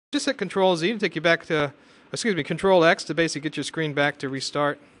Just hit Control Z to take you back to, excuse me, Control X to basically get your screen back to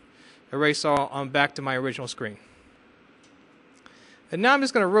restart, erase all on back to my original screen. And now I'm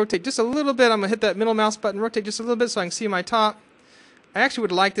just going to rotate just a little bit. I'm going to hit that middle mouse button, rotate just a little bit so I can see my top. I actually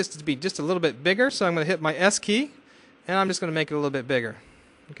would like this to be just a little bit bigger, so I'm going to hit my S key, and I'm just going to make it a little bit bigger.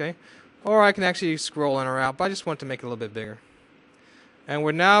 Okay? Or I can actually scroll in or out, but I just want to make it a little bit bigger. And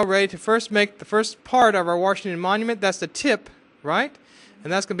we're now ready to first make the first part of our Washington Monument. That's the tip, right?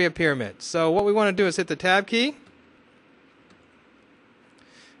 And that's going to be a pyramid. So what we want to do is hit the Tab key.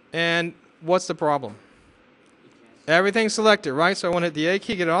 And what's the problem? Everything's selected, right? So I want to hit the A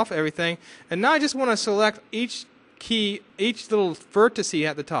key, get it off everything. And now I just want to select each key, each little vertice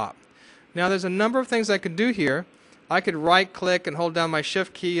at the top. Now there's a number of things I could do here. I could right-click and hold down my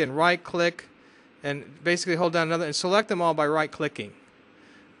Shift key and right-click and basically hold down another and select them all by right-clicking.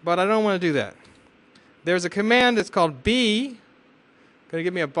 But I don't want to do that. There's a command that's called B. Going to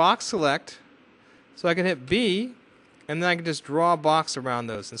give me a box select, so I can hit B, and then I can just draw a box around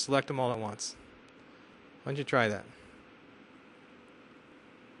those and select them all at once. Why don't you try that?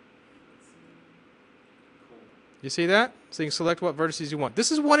 You see that? So you can select what vertices you want.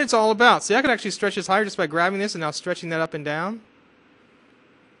 This is what it's all about. See, I can actually stretch this higher just by grabbing this and now stretching that up and down.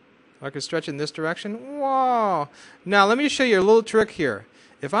 I can stretch in this direction. Wow! Now let me just show you a little trick here.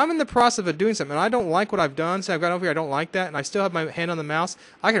 If I'm in the process of doing something and I don't like what I've done, say I've got over here, I don't like that, and I still have my hand on the mouse,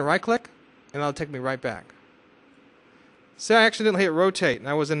 I can right-click, and that'll take me right back. Say I accidentally hit rotate, and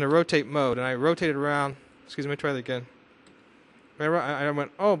I was in the rotate mode, and I rotated around. Excuse me, let me try that again. I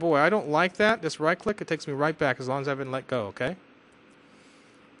went, oh boy, I don't like that. Just right-click, it takes me right back as long as I haven't let go, okay?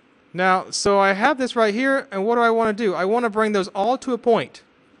 Now, so I have this right here, and what do I want to do? I want to bring those all to a point.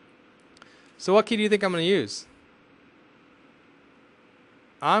 So what key do you think I'm going to use?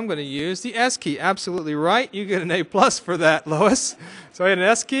 I'm going to use the S key. Absolutely right. You get an A+ for that, Lois. So I hit an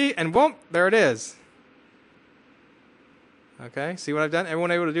S key, and boom, there it is. Okay, see what I've done?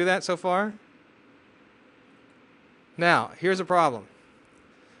 Everyone able to do that so far? Now, here's a problem.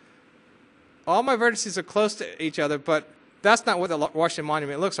 All my vertices are close to each other, but that's not what the Washington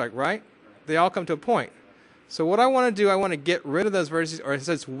Monument looks like, right? They all come to a point. So what I want to do, I want to get rid of those vertices, or it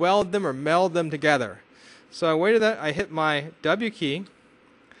says weld them or meld them together. So I waited that. I hit my W key.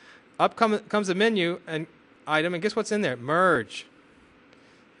 Up comes the menu and item, and guess what's in there? Merge.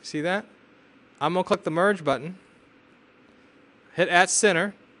 See that? I'm going to click the merge button. Hit at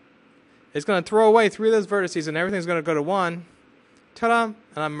center. It's going to throw away 3 of those vertices, and everything's going to go to 1. Ta-da! And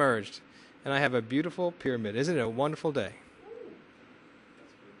I'm merged. And I have a beautiful pyramid. Isn't it a wonderful day?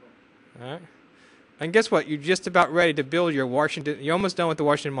 All right. And guess what? You're just about ready to build your Washington. You're almost done with the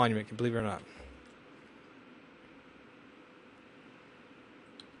Washington Monument, can you believe it or not.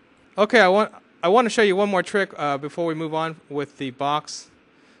 Okay, I want to show you one more trick before we move on with the box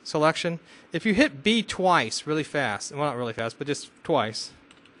selection. If you hit B twice really fast, well, not really fast, but just twice,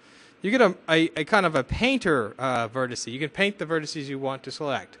 you get a kind of a painter vertice. You can paint the vertices you want to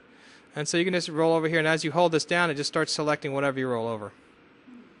select. And so you can just roll over here, and as you hold this down, it just starts selecting whatever you roll over.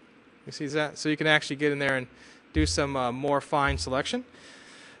 You see that? So you can actually get in there and do some more fine selection.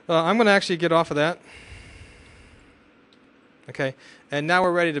 I'm going to actually get off of that. Okay, and now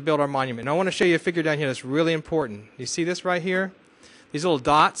we're ready to build our monument. Now I want to show you a figure down here that's really important. You see this right here? These little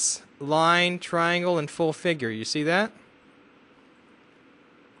dots, line, triangle, and full figure. You see that?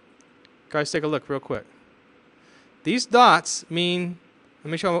 Guys, take a look real quick. These dots mean,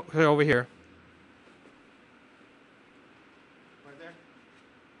 let me show you over here. Right there.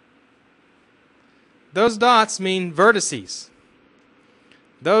 Those dots mean vertices.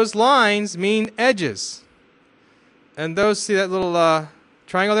 Those lines mean edges. And those, see that little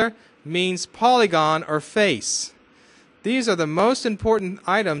triangle there? Means polygon or face. These are the most important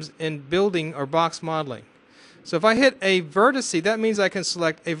items in building or box modeling. So if I hit a vertice, that means I can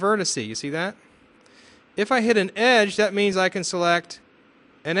select a vertice. You see that? If I hit an edge, that means I can select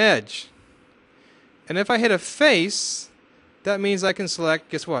an edge. And if I hit a face, that means I can select,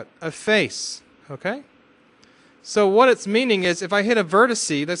 guess what? A face. Okay? So what it's meaning is if I hit a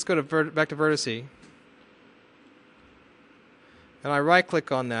vertice, let's go to back to vertice. And I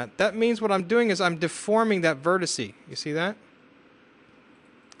right-click on that. That means what I'm doing is I'm deforming that vertice. You see that?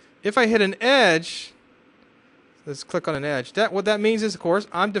 If I hit an edge, let's click on an edge. What that means is, of course,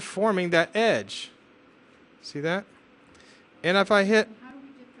 I'm deforming that edge. See that? And if I hit... How do we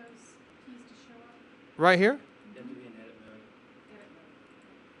get those keys to show up? Right here? Then to be in edit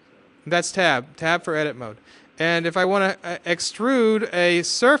mode. That's tab. Tab for edit mode. And if I want to extrude a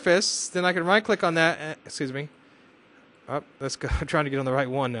surface, then I can right-click on that. Excuse me. Oh, let's go. I'm trying to get on the right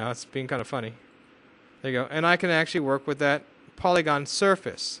one now. It's being kind of funny. There you go. And I can actually work with that polygon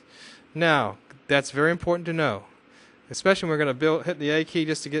surface. Now, that's very important to know, especially when we're going to hit the A key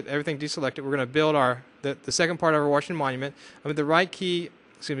just to get everything deselected. We're going to build the second part of our Washington Monument. I'm the right key,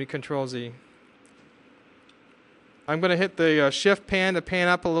 excuse me, Control Z. I'm going to hit the Shift pan to pan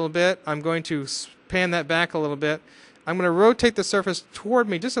up a little bit. I'm going to pan that back a little bit. I'm going to rotate the surface toward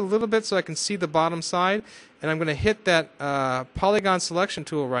me just a little bit so I can see the bottom side. And I'm going to hit that polygon selection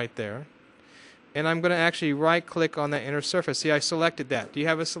tool right there. And I'm going to actually right-click on that inner surface. See, I selected that. Do you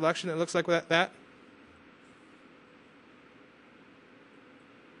have a selection that looks like that?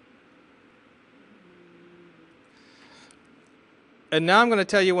 And now I'm going to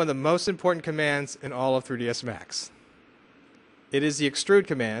tell you one of the most important commands in all of 3ds Max. It is the extrude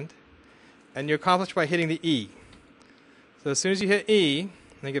command, and you accomplish by hitting the E. So as soon as you hit E,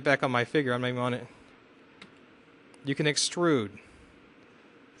 let me get back on my figure, I'm not even on it. You can extrude.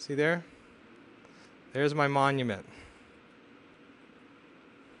 See there? There's my monument.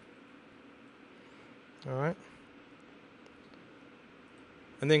 All right.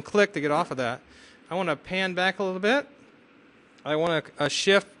 And then click to get off of that. I want to pan back a little bit. I want to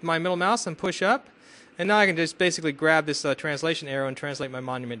shift my middle mouse and push up. And now I can just basically grab this translation arrow and translate my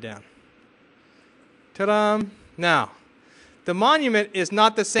monument down. Ta-da! Now, the monument is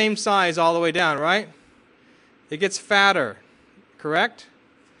not the same size all the way down, right? It gets fatter, correct?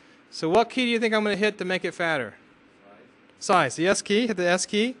 So what key do you think I'm going to hit to make it fatter? Size. The S key. Hit the S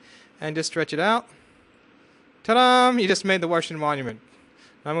key and just stretch it out. Ta-da! You just made the Washington Monument.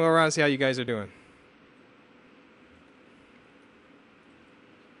 I'm going to go around and see how you guys are doing.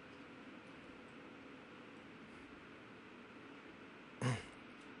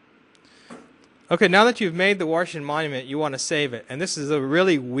 Okay, now that you've made the Washington Monument, you want to save it. And this is a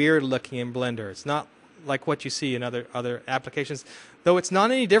really weird looking in Blender. It's not like what you see in other applications. Though it's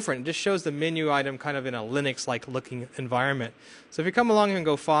not any different. It just shows the menu item kind of in a Linux-like looking environment. So if you come along and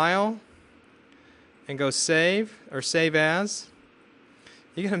go File, and go Save, or Save As,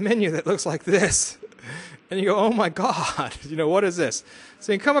 you get a menu that looks like this. And you go, oh my God, you know, what is this?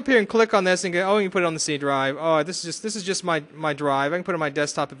 So you can come up here and click on this and go, oh, you can put it on the C drive. Oh, this is just my drive. I can put it on my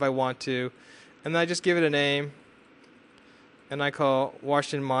desktop if I want to. And then I just give it a name, and I call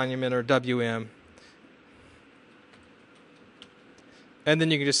Washington Monument or WM. And then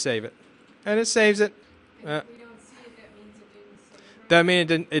you can just save it. And it saves it. If we don't see it, that means it didn't save right? That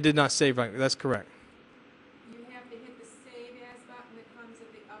means it did not save right. That's correct. You have to hit the Save As button that comes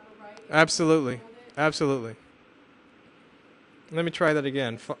at the upper right. Absolutely. Absolutely. Let me try that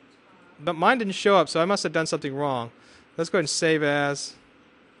again. But mine didn't show up, so I must have done something wrong. Let's go ahead and Save As.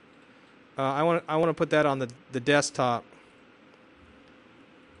 I want to put that on the desktop.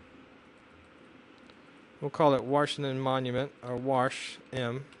 We'll call it Washington Monument, or Wash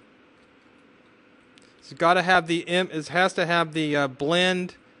M. It's got to have the M. It has to have the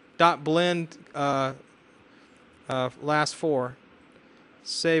blend last four.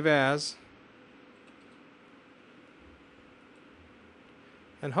 Save as.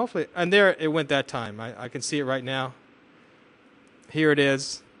 And hopefully, and there it went that time. I can see it right now. Here it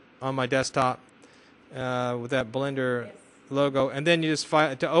is on my desktop with that Blender logo. And then you just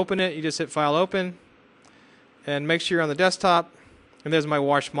to open it, you just hit File Open. And make sure you're on the desktop. And there's my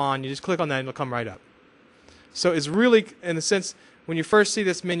Wash Mon. You just click on that and it'll come right up. So it's really, in a sense, when you first see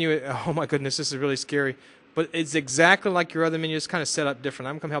this menu, oh my goodness, this is really scary. But it's exactly like your other menu. It's kind of set up different.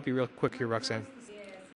 I'm going to help you real quick here, Roxanne.